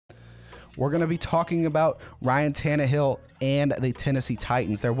we're going to be talking about Ryan Tannehill and the Tennessee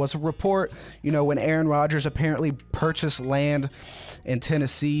Titans. There was a report, you know, when Aaron Rodgers apparently purchased land in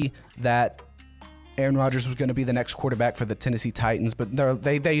Tennessee, that Aaron Rodgers was going to be the next quarterback for the Tennessee Titans, but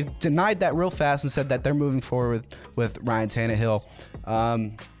they denied that real fast and said that they're moving forward with Ryan Tannehill.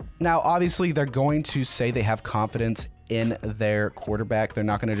 Now, obviously, they're going to say they have confidence in their quarterback. They're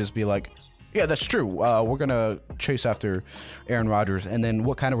not going to just be like, yeah, that's true, we're going to chase after Aaron Rodgers. And then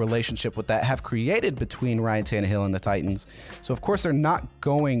what kind of relationship would that have created between Ryan Tannehill and the Titans? So, of course, they're not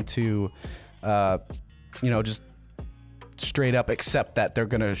going to, you know, just straight up accept that they're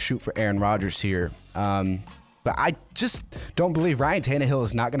going to shoot for Aaron Rodgers here. But I just don't believe Ryan Tannehill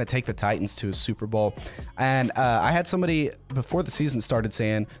is not going to take the Titans to a Super Bowl. And I had somebody before the season started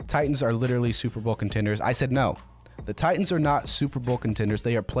saying Titans are literally Super Bowl contenders. I said no. The Titans are not Super Bowl contenders.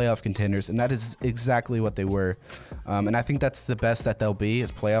 They are playoff contenders, and that is exactly what they were. And I think that's the best that they'll be,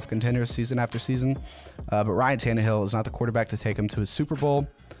 is playoff contenders season after season. But Ryan Tannehill is not the quarterback to take him to a Super Bowl.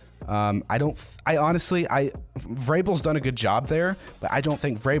 Vrabel's done a good job there, but I don't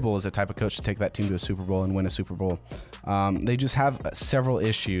think Vrabel is the type of coach to take that team to a Super Bowl and win a Super Bowl. They just have several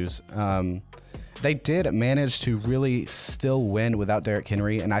issues. They did manage to really still win without Derrick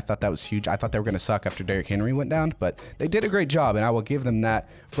Henry, and I thought that was huge. I thought they were going to suck after Derrick Henry went down, but they did a great job, and I will give them that.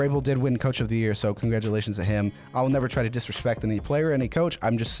 Vrabel did win Coach of the Year, so congratulations to him. I will never try to disrespect any player, any coach.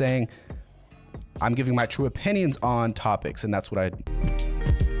 I'm just saying I'm giving my true opinions on topics, and that's what I